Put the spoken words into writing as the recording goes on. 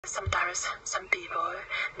Sometimes some people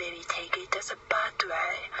maybe take it as a bad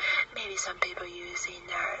way. Maybe some people use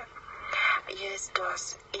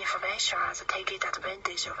those information as take it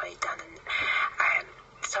advantage of it, and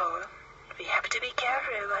so we have to be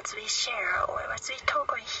careful what we share or what we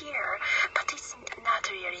talk on here. But it's not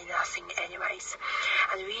really nothing anyways,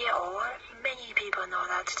 and many people know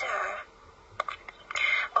that too.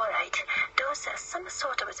 Alright, those are some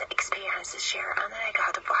sort of experience share, and I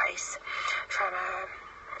got advice from an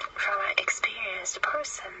experienced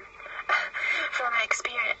person, from a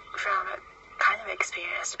kind of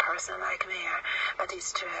experienced person like me. But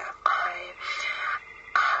it's true.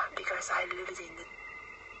 Because I lived in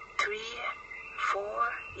four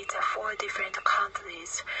different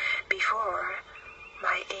countries before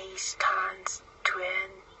my age turns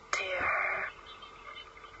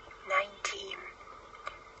 19.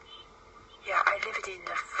 Yeah, I lived in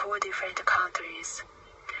 4 different countries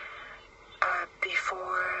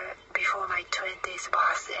before my 20th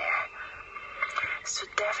birthday. So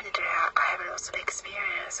definitely I have lots of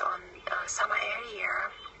experience on some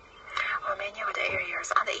area or many of the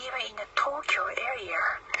areas, and even in the Tokyo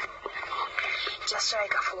area, just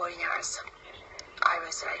like foreigners, I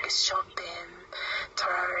was like shopping,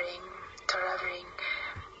 traveling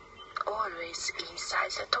always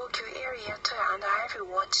inside the Tokyo area too, and I've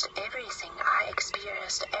watched everything, I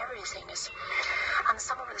experienced everything. And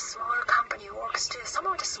some of the smaller company works too. Some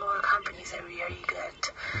of the smaller companies are really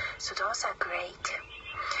good, so those are great.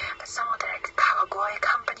 But some of the Kawagoe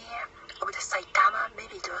company of the Saitama,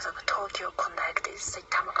 maybe those are Tokyo connected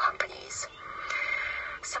Saitama companies.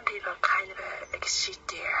 Some people kind of shit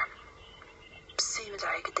there. Seemed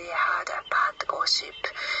like they had a bad gossip,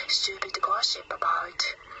 stupid gossip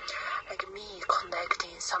about like me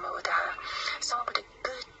connecting some of the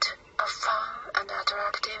good, fun and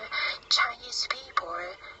attractive Chinese people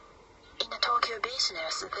in the Tokyo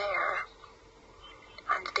business there.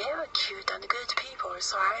 And they were cute and good people,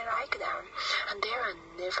 so I like them. And they were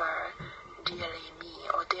never really me,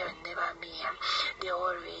 or they were never me. They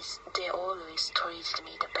always treated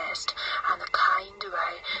me the best and kind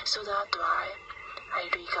way. So that's why I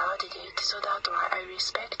regarded it. So that's why I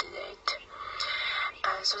respected it.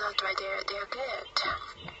 So that's why they're good.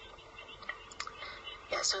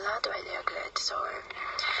 Yeah, so that's why they're good. So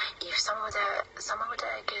if some of the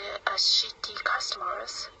shitty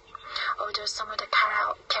customers, or just some of the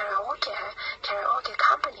karaoke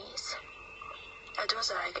companies,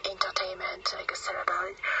 those are like entertainment, like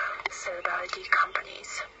celebrity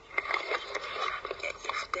companies. Yeah,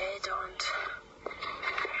 if they don't,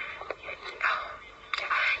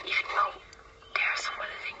 there are some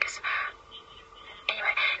other things.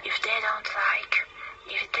 Anyway, if they don't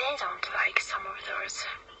like some of those,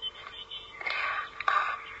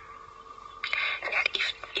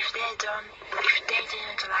 if they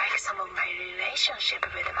didn't like some of my relationship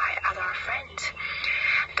with my other friends,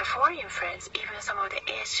 the foreign friends, even some of the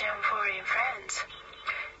Asian foreign friends,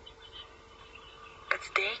 but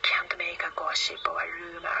they can't make a gossip or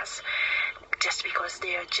rumors just because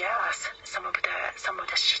they are jealous. Some of the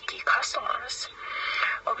shitty customers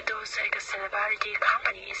of those like celebrity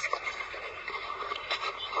companies.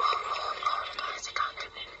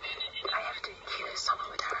 I have to kill some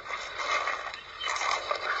of them.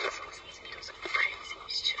 Those are crazy,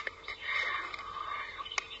 stupid.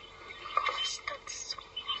 Gosh, that's so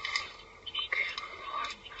good.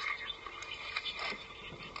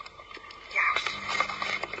 Yeah.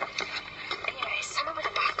 Anyway, some of the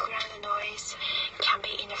background noise can be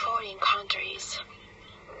in the foreign countries,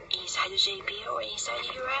 inside JP or inside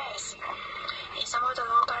US, in some of the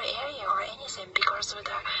local area or anything, because of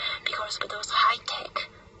those high-tech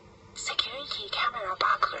security camera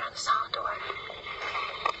background sound or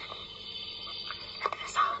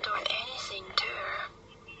anything too,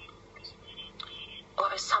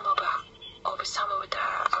 or some of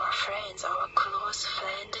our friends, our close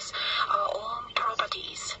friends, our own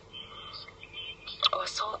properties, or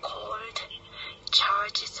so-called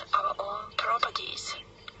charges, our own properties,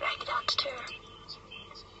 like that too.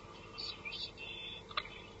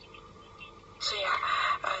 So yeah,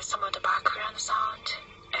 some of the background sound.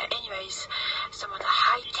 Anyways, some of the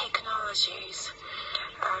high technologies.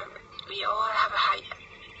 We all have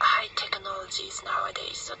high technologies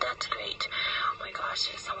nowadays, so that's great. Oh my gosh,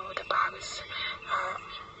 some of the bugs.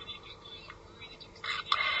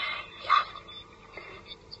 Yeah.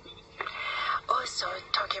 Also,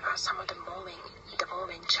 talking about some of the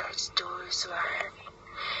Mormon church, those are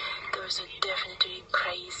definitely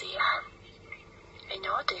crazy. I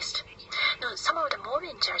noticed. No, some of the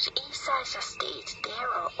Mormon church inside the state, they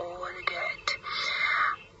were all good.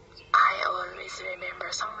 I I always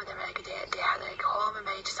remember some of them like they had like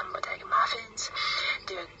homemade some of like muffins.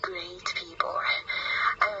 They're great people.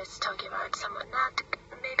 I was talking about some of the like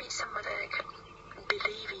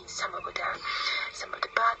believing some of the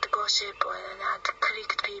bad gossip or not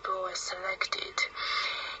correct people were selected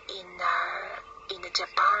in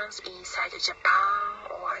inside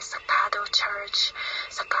Japan or Sakado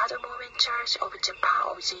Movement Church of Japan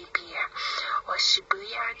of JP or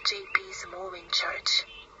Shibuya JP's Movement Church.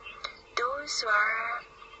 Those were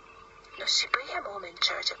Shibuya Movement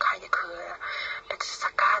Church are kind of cool, but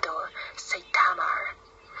Sakado Saitama,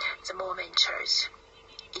 the Movement Church,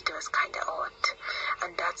 it was kind of odd,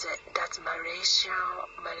 and that's Malaysian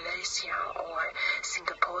or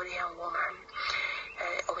Singaporean woman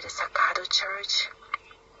of the Sakado Church.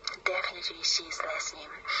 Definitely she's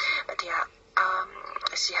listening, but yeah,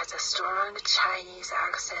 she has a strong Chinese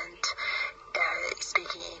accent,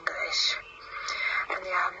 speaking English, and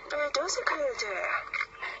yeah, those are good.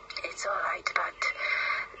 It's alright, but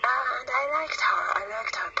and I liked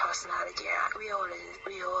her personality. We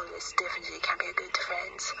always definitely can be good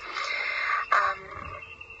friends.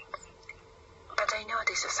 But I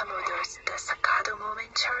noticed some of the Sakado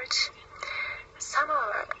Movement Church, some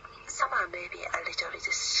are maybe a little bit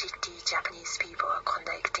shitty Japanese people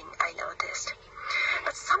connecting, I noticed.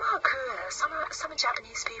 But some are cool. Some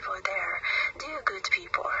Japanese people there, they're good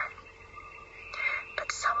people.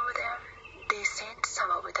 But some of them, they sent some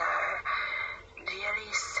of the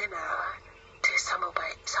really similar to some of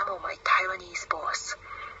my Taiwanese boss.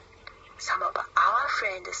 Some of our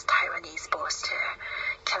friends' Taiwanese boss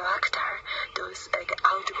character, those like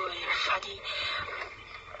outgoing, funny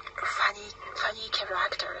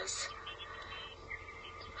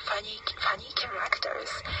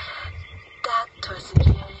characters. That was a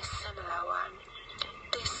really similar one.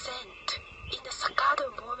 They sent in the Sakado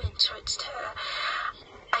Movement Church too.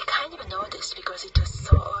 I kind of noticed because it was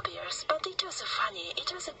so obvious, but it was funny.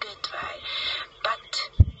 It was a good way. But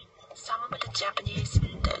some of the Japanese,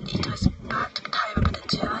 it was bad type of the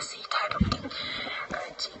jealousy type of the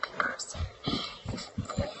GP person. If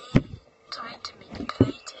they trying to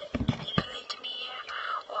manipulate me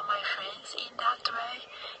or my friends in that way,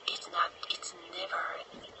 it's never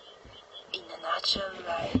in a natural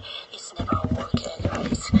way. It's never work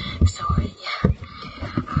anyways. So yeah.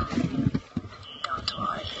 Don't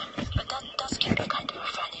worry, but that can be kind of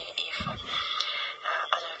funny if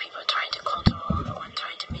other people trying to control or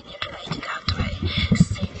trying to manipulate that way.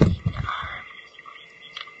 Same thing.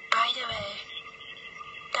 By the way,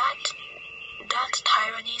 that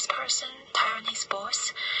Taiwanese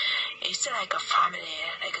boss, is like a family,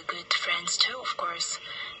 like a good friends too. Of course,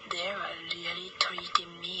 they were really treating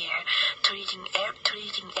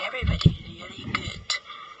everybody really good,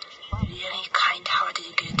 really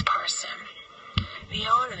kind-hearted, good person. We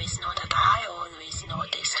always know that. I always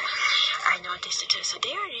noticed. I noticed it too. So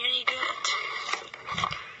they are really good.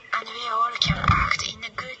 And we all can act in a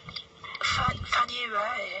good, funny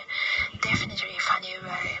way. Definitely funny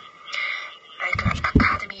way. Like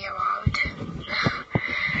Academy Award.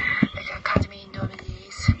 Like Academy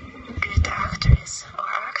nominees. Good actors or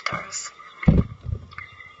actors.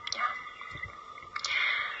 Yeah.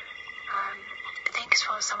 Thanks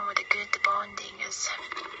for some of the good bondings.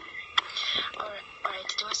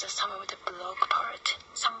 Alright, those are some of the blog part.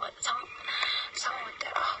 Some of the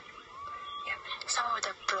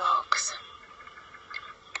blogs.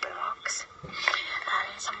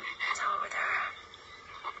 And some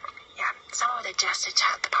of the just a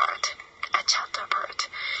chapter part.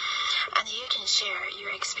 And you can share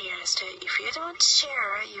your experience too. If you don't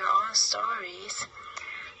share your own stories,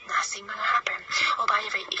 nothing gonna happen. Oh, by the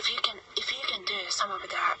way, if you can do some of the,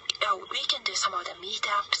 we can do some of the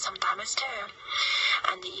meetup sometimes too.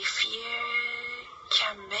 And if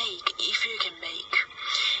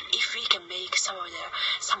we can make some of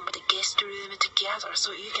the guest room together,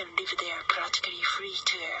 so you can live there practically free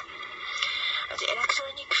too. The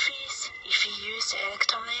electronic fees, if you use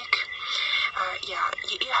electronic, you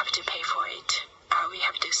have to pay for it. We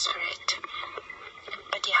have to split.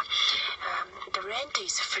 But yeah, the rent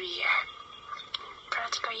is free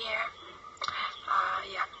practically.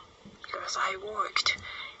 Because I worked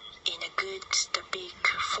in a good, the big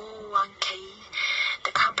 401k.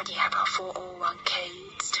 The company have a 401k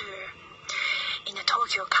too. In the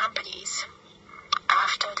Tokyo companies,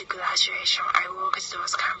 after the graduation, I worked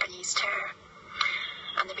those companies too.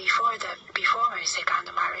 And before my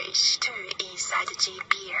second marriage too, inside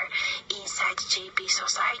JP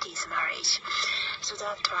Society's marriage. So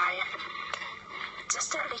that's why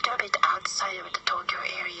just a little bit outside of the Tokyo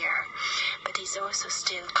area, but it's also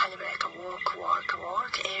still kind of like a work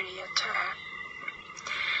area too.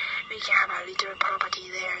 we can have a little property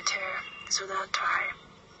there too. So that's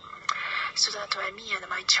why me and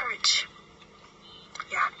my church,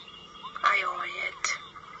 yeah, I own it,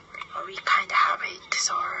 or we kind of have it.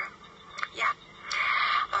 So yeah,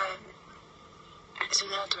 so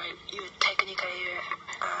that's why you technically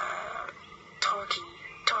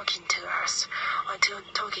talking to us, or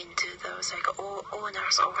talking to those like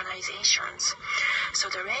owners organizations. So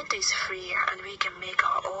the rent is free, and we can make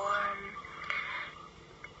our own,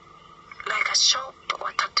 like a shop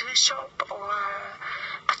or tattoo shop or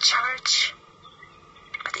a church.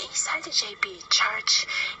 But inside the JP, church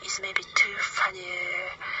is maybe too funny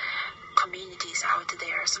communities out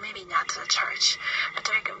there, so maybe not the church. But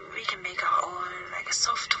like we can make our own, like a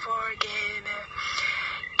software game,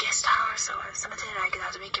 guest house or something like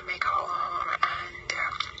that. We can make our own and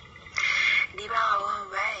live our own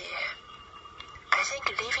way. I think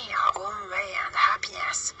living our own way and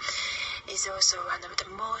happiness is also one of the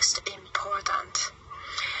most important.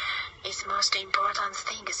 It's most important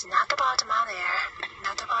thing. It's not about money,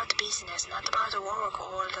 not about business, not about work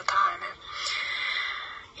all the time.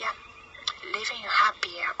 Yeah, living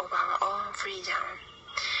happy of our own freedom.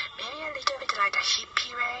 Maybe a little bit like a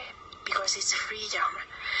hippie way, because it's freedom.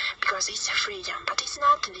 But it's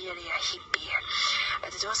not really a hippie.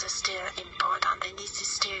 But those are still important, and it's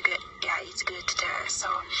still good. Yeah, it's good too. So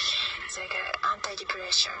it's like an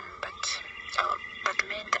anti-depression, but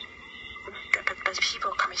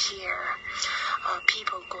people come here,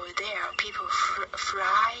 people go there, people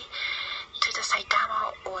fly to the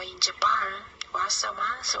Saitama or in Japan once a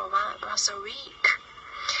month or once a week.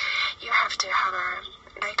 You have to have a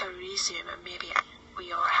resume. Maybe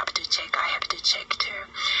we all have to check. I have to check too.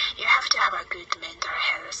 You have to have a good mental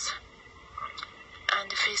health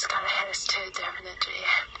and physical health too, definitely.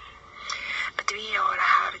 But we all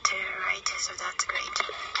have to, right? So that's great.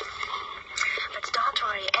 But don't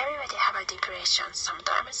worry, everybody have a depression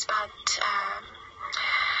sometimes. But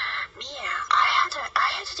me, I had a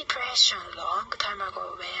depression a long time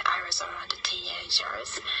ago when I was around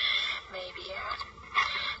teenagers, maybe.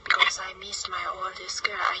 Because I missed my old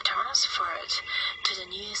school, I transferred to the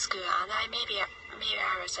new school, and maybe I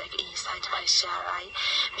was like inside my shell.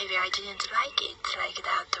 Maybe I didn't like it like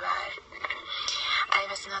that. I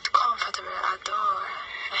was not comfortable at all.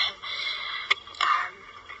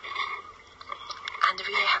 And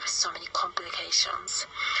we have so many complications.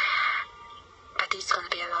 But it's gonna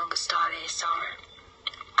be a long story, so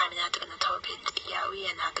I'm not gonna talk it. Yeah, we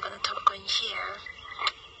are not gonna talk in here.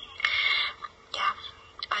 Yeah.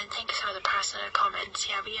 And thanks for the personal comments.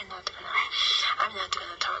 Yeah, I'm not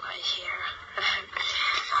gonna talk right here.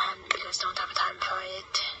 Because don't have time for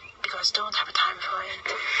it.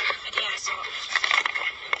 But yeah, so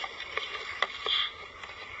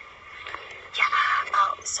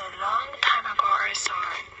so long time ago or so,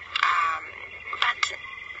 but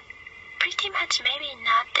pretty much maybe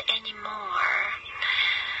not anymore.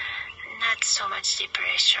 Not so much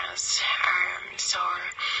depressions.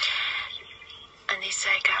 And it's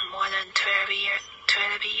like more than 12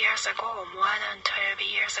 years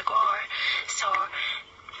ago. So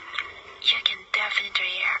you can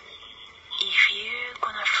definitely, if you're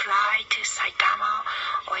gonna fly to Saitama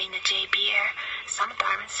or in the JP,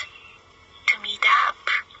 sometimes to meet up,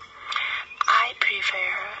 I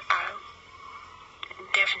prefer,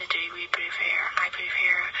 I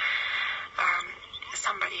prefer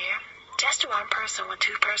somebody, just one person or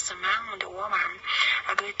two person, man and woman,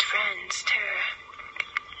 are good friends too.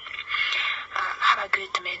 Have a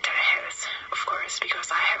good mental health, of course,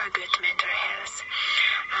 because I have a good mental health,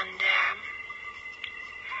 and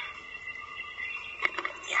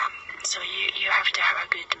yeah, so you have to have a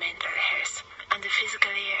good mental health and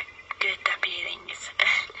physically good appearance.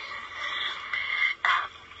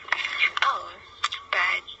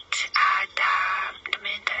 But the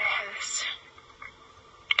mental health.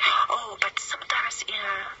 But sometimes,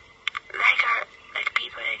 like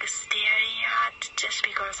people staring at, just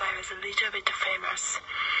because I was a little bit famous.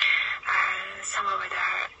 Some of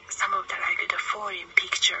the foreign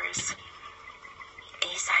pictures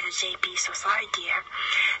inside the JP society.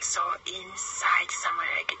 So inside some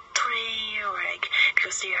train or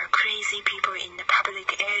because there are crazy people in the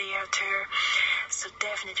public area too. So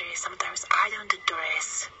definitely sometimes I don't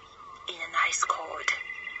dress in a nice coat.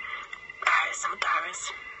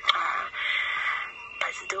 Sometimes.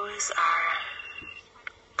 But those are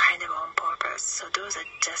kind of on purpose, so those are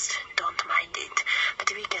just don't mind it.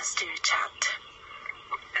 But we can still chat.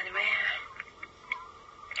 Anyway.